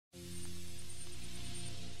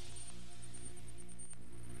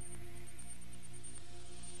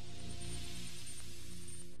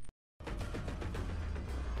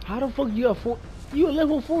the fuck you have you a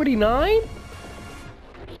level 49?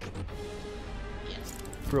 Yes.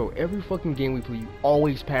 Bro, every fucking game we play, you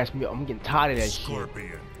always pass me up. I'm getting tired of that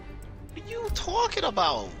Scorpion. shit. What are you talking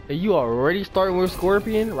about? Are you already starting with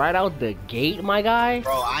Scorpion right out the gate, my guy?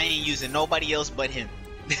 Bro, I ain't using nobody else but him.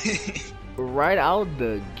 Right out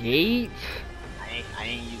the gate? I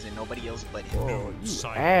ain't using nobody else but him. Oh, you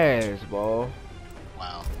ass, bro.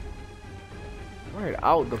 Wow. Right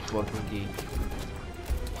out the fucking gate.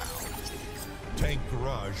 Wow. Tank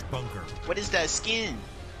garage bunker. What is that skin?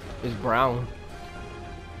 It's brown.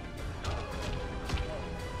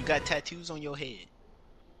 You got tattoos on your head.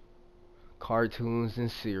 Cartoons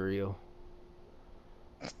and cereal.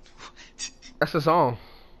 That's the song.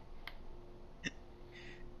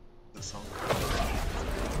 The song.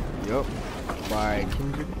 Yup. By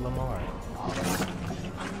Kendrick Lamar.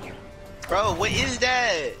 Bro, what is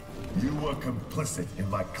that? You were complicit in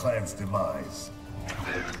my clan's demise.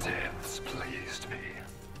 Their deaths pleased me.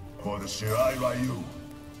 For the Shirai Ryu,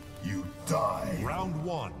 you die. Round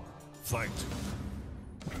 1. Fight.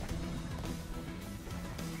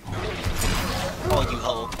 Oh, you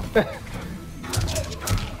hoe.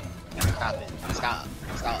 Stop it. Stop.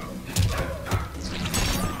 Stop.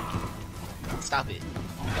 Stop it.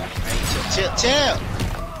 Alright, chill.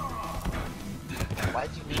 Why'd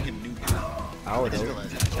you name him Noob? I would just know.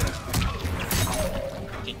 realized that.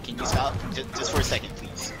 Can you stop? Just for a second,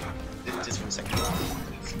 please. Just for a second.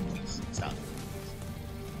 Please. Stop.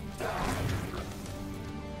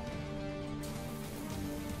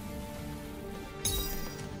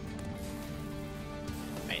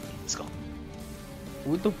 Alright, let's go.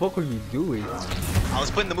 What the fuck are you doing? I was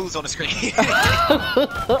putting the moves on the screen.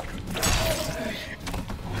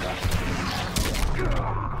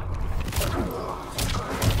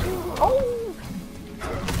 Oh!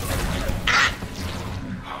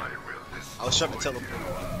 I was trying to tell him.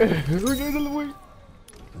 We're getting in the way.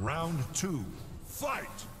 Round 2.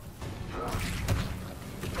 Fight.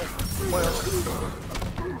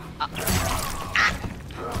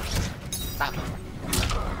 Stop it.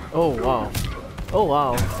 Oh wow. Oh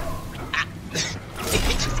wow.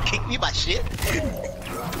 He just kicked me by shit.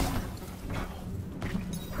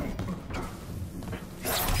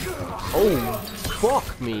 Oh,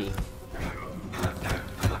 fuck me.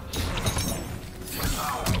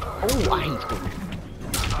 Oh, I hate him.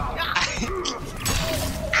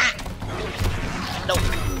 No.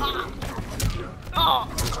 Oh.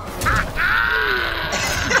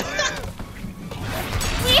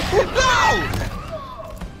 No!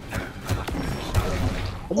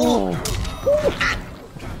 Oh.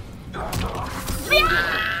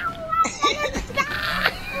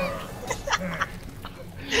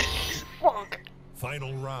 Fuck.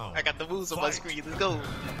 Final round. I got the moves on my screen. Let's go.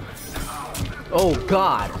 Oh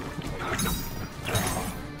God.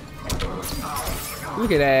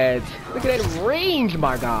 Look at that. Look at that range,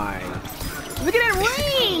 my guy. Look at that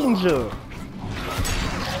range.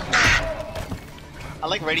 I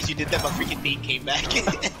like right as you did that, my freaking thing came back.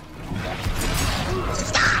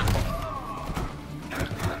 Stop!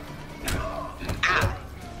 Ah!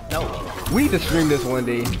 No. We need to stream this one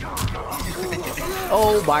day.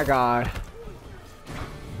 Oh my God.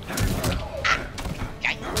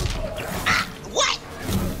 What?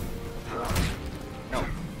 No.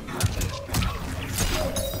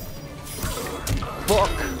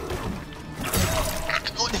 Fuck.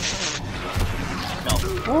 No.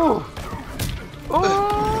 Ooh. Oh.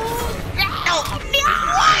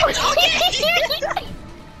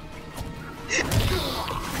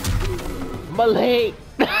 My leg.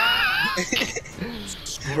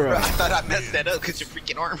 Bro, I thought I messed that up because your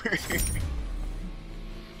freaking armor.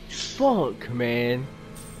 Fuck, man.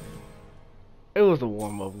 It was a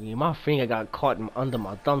warm-up game. My finger got caught under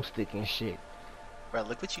my thumbstick and shit. Bro,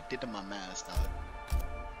 look what you did to my mask, dog.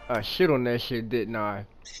 I shit on that shit, didn't I?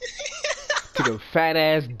 To the fat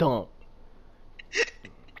ass dump.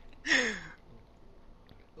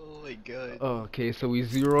 Oh my god. Okay, so we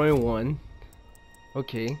 0-1.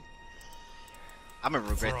 Okay. I'm gonna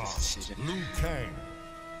regret this Frost. decision. Liu Kang.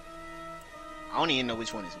 I don't even know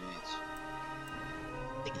which one is which.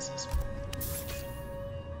 I think it's this one.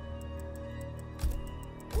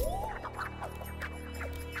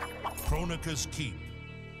 Kronika's Keep.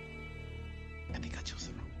 I think I chose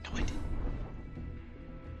the wrong. No, I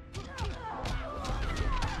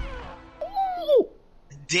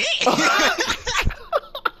didn't. Dang!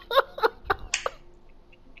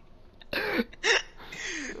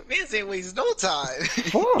 Man said waste no time.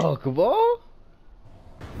 Fuck, bro.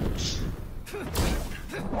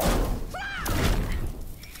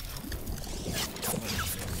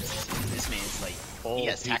 This man's like, All he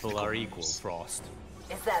has people tactical are equal, moves. Frost.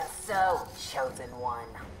 Is that so, chosen one?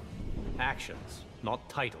 Actions, not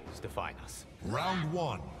titles, define us. Round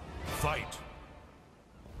 1. Fight.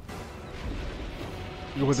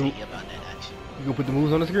 You gonna put Say the, about that action. you gonna put the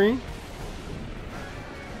moves on the screen?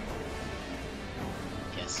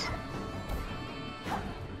 Yes.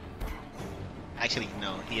 Actually,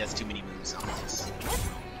 no. He has too many moves. I'm just.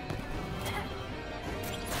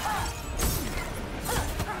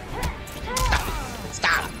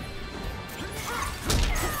 Stop!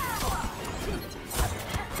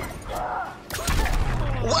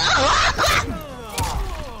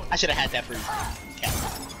 I should have had that for Cap.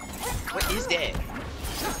 What is that?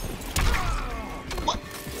 What?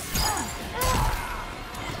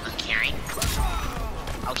 Okay.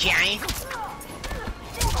 Okay.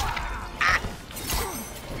 Ah.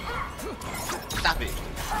 Stop it.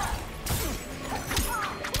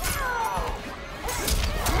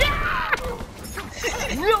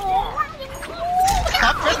 No!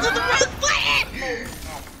 I'm pressing the right button!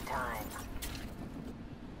 Next time.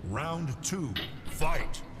 Round 2.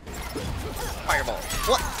 Fight. Fireball.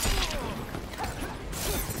 What?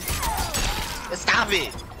 Stop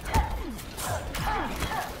it!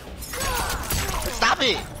 Stop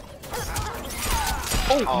it!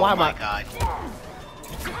 Oh, why am my I? god.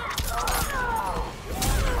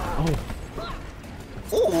 Oh.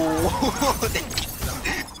 Ooh!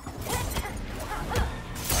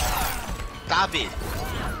 Stop it!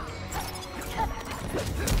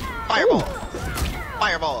 Fireball!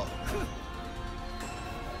 Fireball!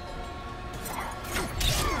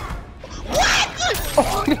 What?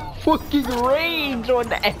 Oh, the fucking range on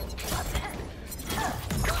that.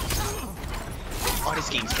 Oh, this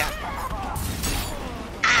game's got.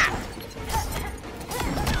 Ah!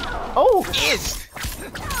 Oh, Is!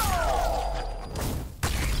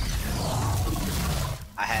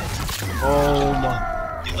 I had to. oh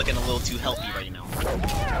my. You're looking a little too healthy right now.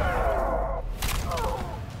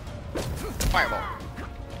 Fireball.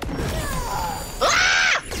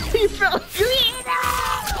 Ah! He fell asleep.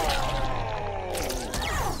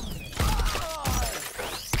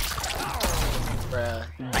 Bruh.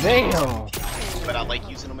 Damn. But I like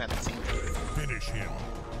using them at the same time. Finish him.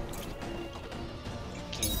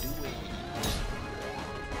 Can't do it.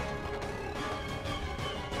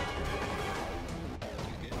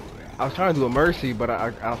 I was trying to do a mercy, but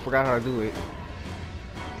I forgot how to do it.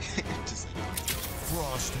 Just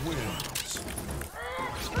Frost wins.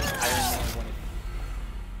 Iron Man wanted.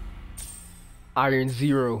 Iron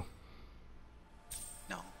Zero.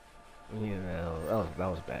 No. Yeah, that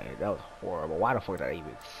was bad. That was horrible. Why the fuck did I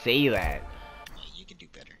even say that? You can do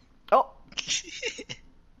better. Oh.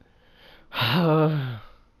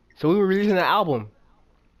 So we were releasing the album.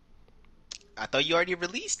 I thought you already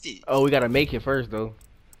released it. Oh, we gotta make it first though.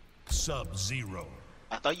 Sub-Zero.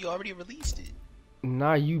 I thought you already released it.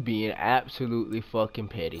 Nah, you being absolutely fucking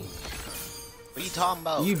petty. What are you talking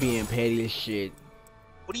about? You being petty as shit.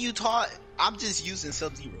 What are you talking? I'm just using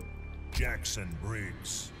Sub-Zero. Jackson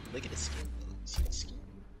Briggs. Look at the skin. See the skin.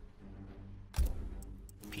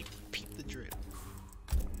 Peep the drip.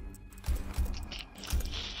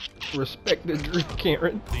 Respect the drip,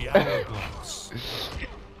 Karen. The Hourglass.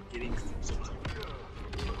 Getting Sub-Zero.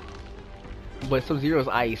 But Sub-Zero's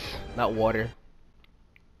ice, not water.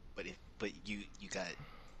 But you got.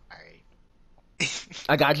 Alright.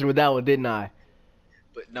 I got you with that one, didn't I?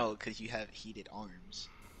 But no, because you have heated arms.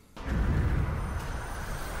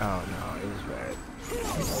 Oh no, it was bad.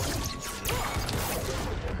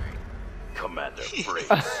 Commander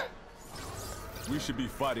Briggs. We should be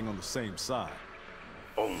fighting on the same side.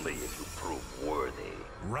 Only if you prove worthy.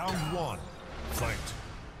 Round 1. Fight.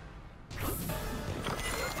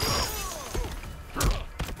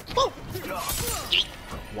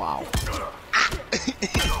 Wow.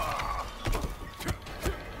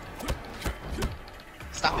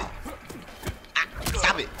 Stop it.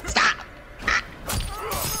 Stop it. Stop.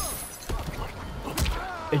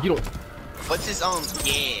 If you don't. What's his own?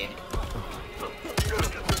 Yeah.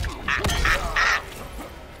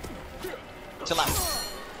 Chill out.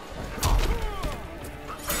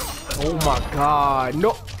 Oh my god,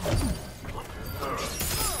 no.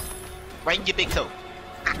 Right in your big toe.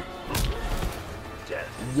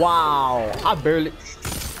 Wow, I barely.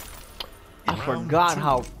 I Round forgot 2.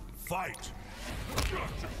 how. Fight.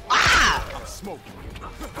 Ah! I'm smoking.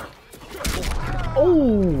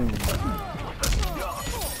 Oh.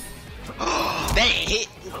 That ain't hit.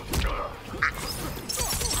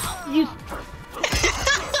 You.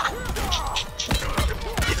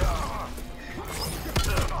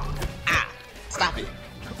 Stop it.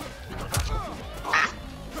 Ah.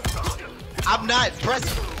 I'm not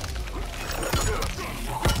pressing.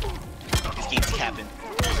 This game's capping.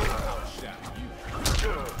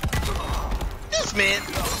 off, man.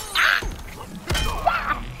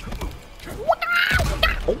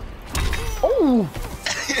 Oh!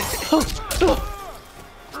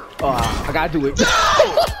 Oh, I gotta do it.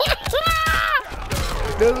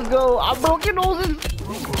 Let's go. I'm broken noses.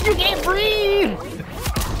 You can't breathe.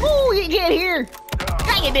 Ooh, you can't hear.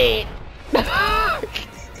 Dang it, dead.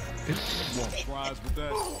 Want fries with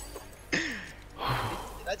that?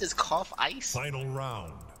 Did I just cough ice? Final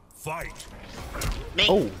round. Fight. Me.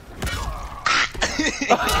 Oh.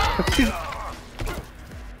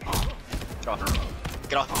 Get off.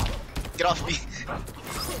 Get off. Get off me.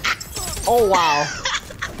 Oh, wow.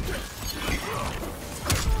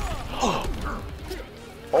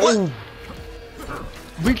 Oh.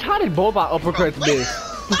 We tried both our uppercuts miss.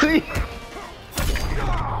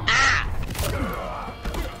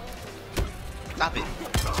 Stop it.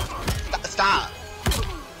 Stop.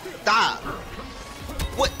 Stop.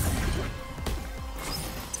 What?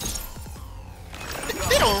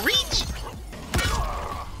 They don't reach.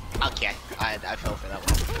 Okay, I fell for that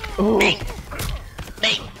one. Ooh. Bang.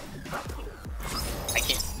 Bang. I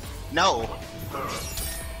can't. No.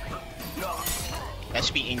 That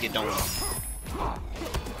should be in your dome.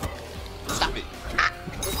 Stop it.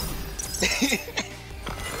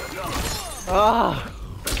 Ah.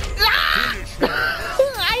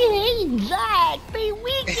 I hate Jack. They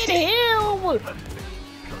weakened him.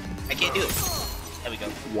 I can't do it. There we go.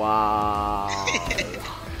 Wow.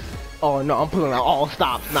 Oh no, I'm pulling out all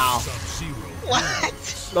stops now. Sub-Zero.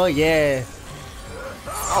 What? Oh yeah.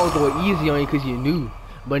 I was going easy on you because you knew.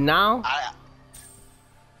 But now,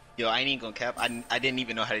 Yo, I ain't gonna cap. I didn't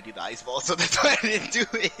even know how to do the ice ball, so that's why I didn't do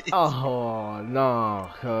it. oh no,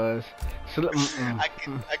 cuz. I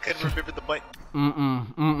couldn't remember the button.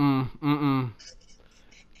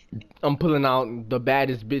 I'm pulling out the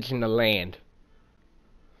baddest bitch in the land.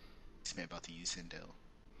 This man about to use Sindel.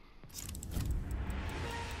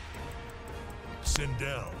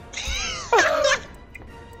 Sindel.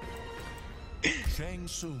 Shang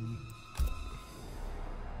Tsung.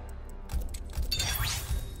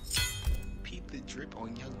 Peep the drip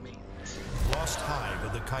on young man. Lost Hive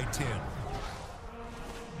of the Kaitin.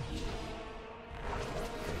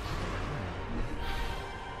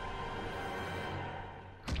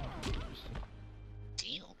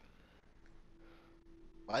 Damn.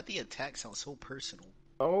 Why'd the attack sound so personal?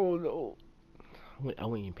 Oh no. I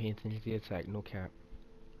wasn't even paying attention to the attack, no cap.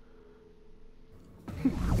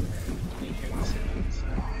 You didn't hear the sounds.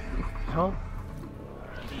 Huh?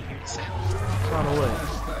 You didn't hear the sounds. Sound of what?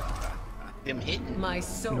 Them hitting. My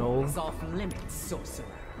soul No. is off limits, sorcerer.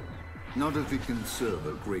 Not if it can serve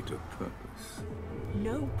a greater purpose.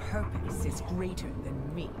 No purpose is greater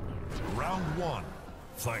than me. Round one.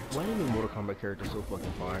 Fight. Why are the Mortal Kombat characters so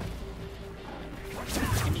fucking fire?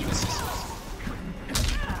 Give me the scissors.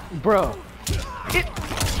 Bruh.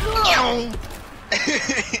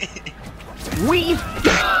 We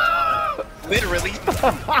Literally.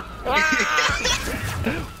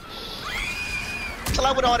 Chill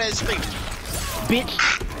out with all that screaming. bitch.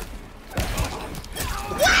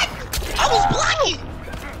 What? I was blocking.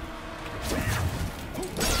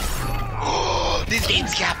 This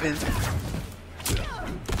game's capping.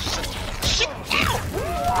 Shit.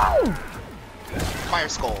 Ow. Fire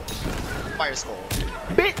skull. Fire skull.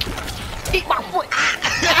 Bitch. Eat my foot.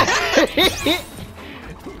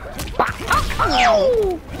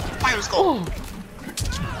 Ow. Fire skull.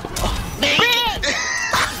 Bitch.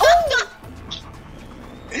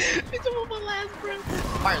 It's on my last breath.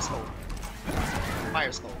 Fire skull.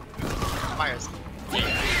 Fire skull. Fire skull.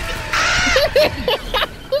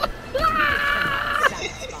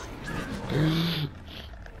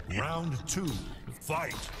 Round two.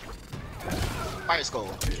 Fight. Fire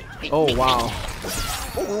skull. Oh wow.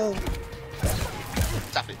 Ooh.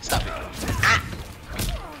 Stop it. Stop it. Ah.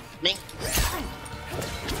 Mink.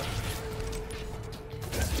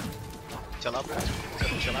 Chill out.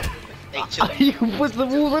 Chill out. Hey, chill out. You put the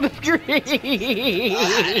moves on the screen.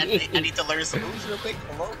 I need to learn some moves real quick.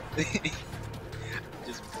 Hello?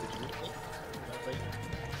 Just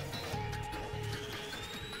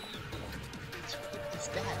what's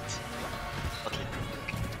that? Okay.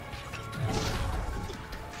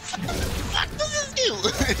 What does this do?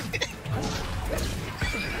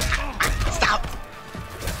 Stop!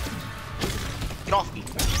 Get off me!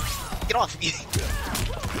 Get off me!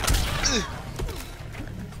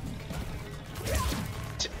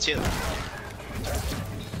 Chill.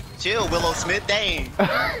 Chill, Willow Smith, dang.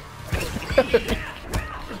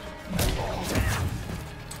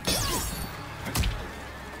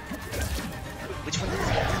 Which one is it?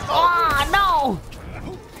 Ah no.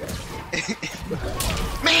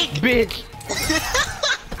 Make! Bitch.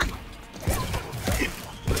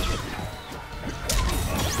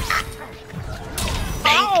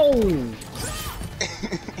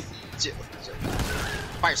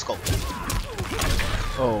 Fire Skull.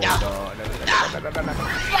 Oh Yeah. god.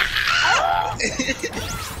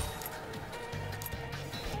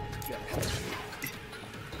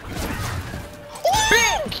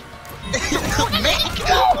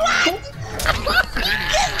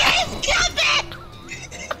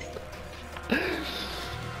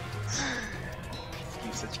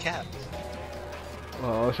 You such cap.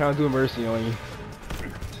 Oh, I was trying to do mercy on you.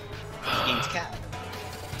 This game's cap.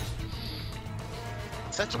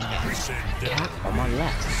 Such a cap. Cap on my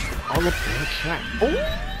left. All up in the track. Oh!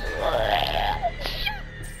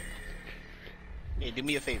 Hey, do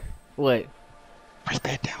me a favor. What? Write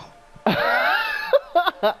that down.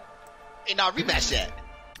 Hey, nah, rematch that.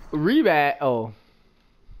 Rebat? Oh.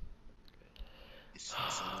 It's a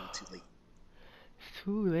little too late. It's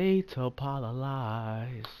too late to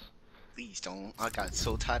apologize. Please don't. I got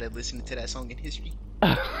so tired of listening to that song in history.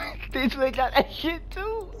 This man got that shit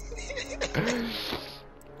too.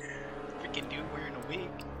 Freaking dude wearing a wig.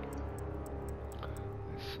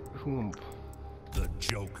 Who am The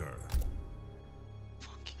Joker.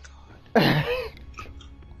 Fucking god.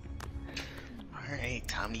 Alright,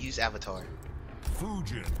 time to use Avatar.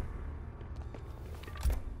 Fujin.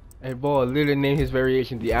 Hey boy, literally named his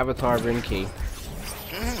variation the Avatar Renki.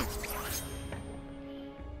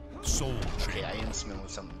 Soul Okay, Chain. I am smelling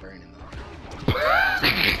something burning though.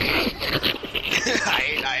 I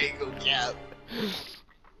ain't gonna cap.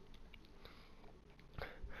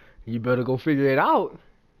 You better go figure it out.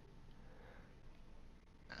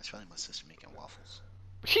 Nah, it's probably my sister making waffles.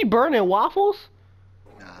 She burning waffles?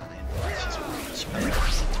 Nah, man, she's they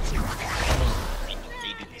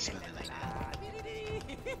do be smelling like that.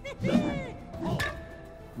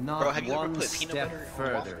 Not Bro, have you ever one put peanut step butter on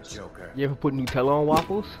further, waffles? Joker. You ever put Nutella on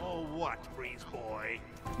waffles? Oh, what, breeze boy?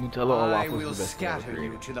 Nutella on I waffles will is the best thing ever scatter you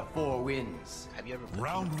created. to the four winds. Have you ever put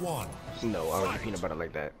Round one. No, I don't eat peanut butter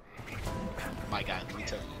like that. My God, let me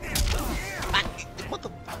tell you. What the?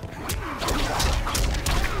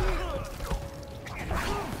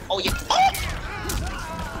 Oh yeah. Oh!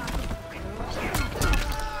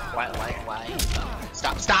 Why?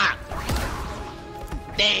 Stop!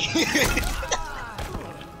 Dang!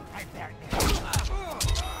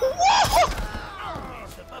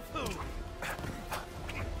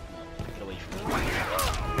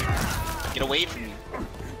 Get away from me.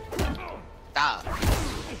 Stop.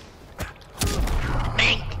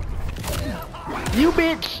 Bang! You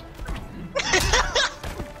bitch!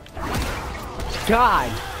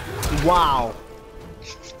 God! Wow!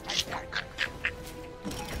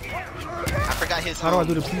 I forgot his. How do I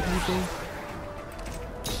do the pee thing?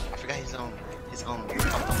 I forgot his own.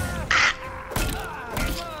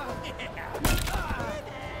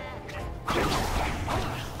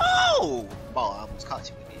 Oh! Ball, I almost caught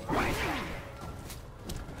you again.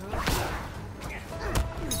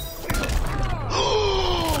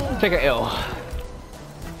 Take a L.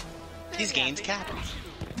 These games capping.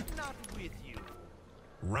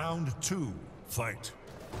 Round two. Fight.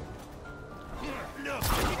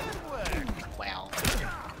 Wow.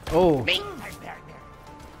 Oh. Mate.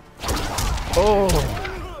 Oh.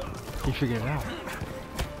 He figured it out.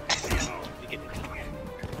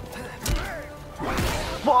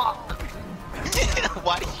 Fuck!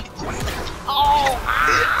 Why did you just... Oh!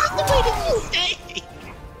 That's the way that you say!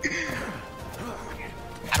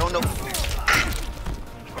 I don't know.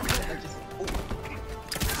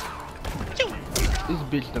 This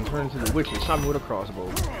bitch done turned into the witch and shot me with a crossbow.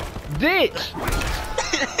 Ditch!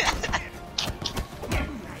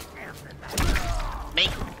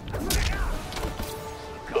 Mate.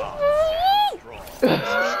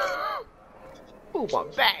 Ooh, my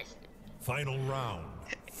back! Final round.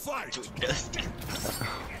 Fight.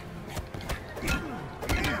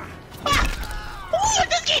 Oh,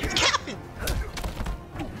 this game's capping!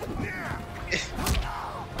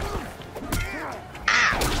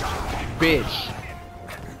 Bitch.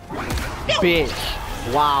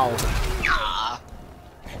 Bitch. Wow. Ah.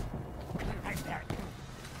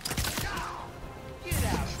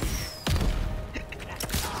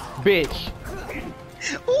 Bitch.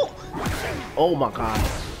 Ooh. Oh my god.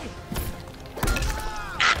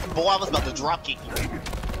 Boy, I was about to drop kick you.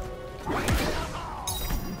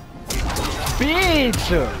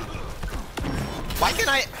 Bitch! Why can't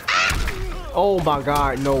I? Ah! Oh my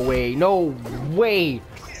god, no way. No way.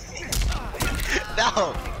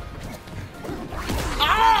 No.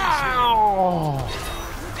 Ow!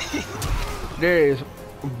 There is,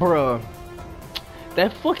 bruh.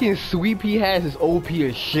 That fucking sweep he has is OP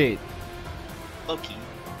as shit. Low-key.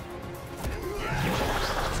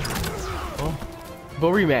 Oh.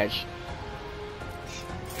 But rematch.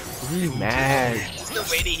 Rematch. the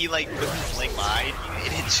way that he like put his leg behind you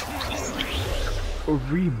and it just like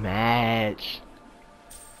rematch.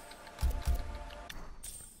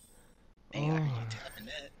 man, are you tapping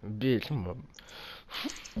that? Bitch, I'm a...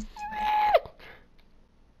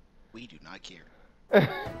 We do not care.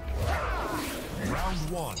 Round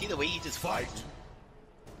one. See the way he just Fight. flies?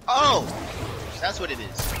 Oh! That's what it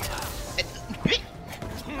is.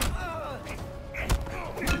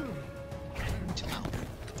 Chill out.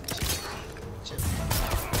 Chill.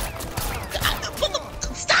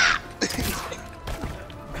 Stop!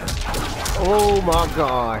 Oh my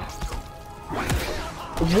god.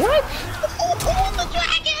 What? Oh, the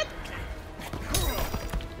dragon!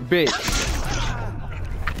 Bitch.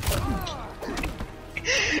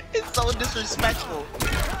 It's so disrespectful.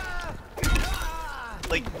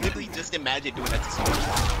 Like, literally just imagine doing that to someone.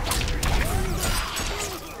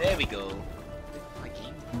 There we go. My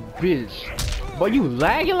game. Bitch. But you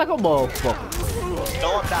lagging like a motherfucker.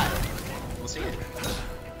 No, I'm not. We'll see it.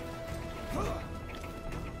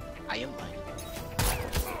 I am lying.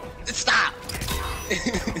 Stop!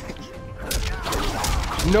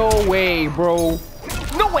 No way, bro.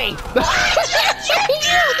 No way. This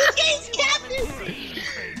game's captain!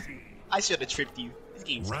 I should have tripped you. This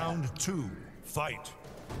game's Round two. Fight.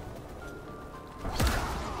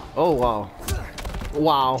 Oh wow.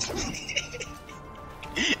 Wow. This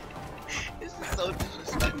is so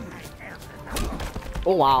disrespectful.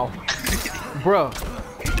 Oh wow. Bruh.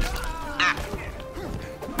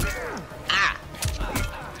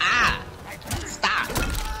 Stop!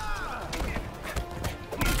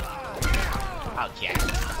 Okay.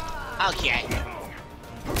 Okay.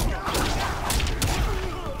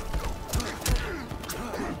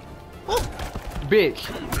 Woo. Bitch.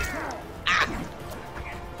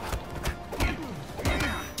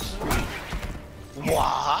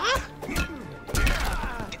 What?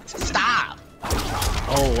 Stop!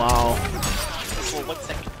 Oh wow. For 1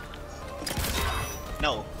 second.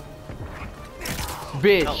 No.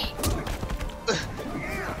 Bitch. No.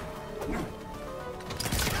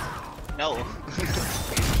 No.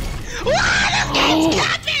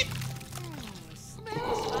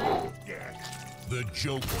 The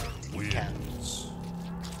Joker wins.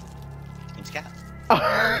 Game's cap.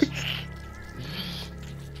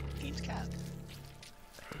 Game's cap.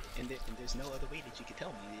 And there's no other way that you can tell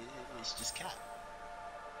me. It's just cap.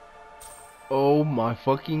 Oh my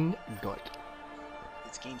fucking god.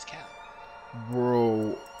 It's game's cap.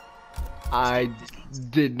 Bro. I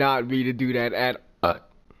did not mean to do that at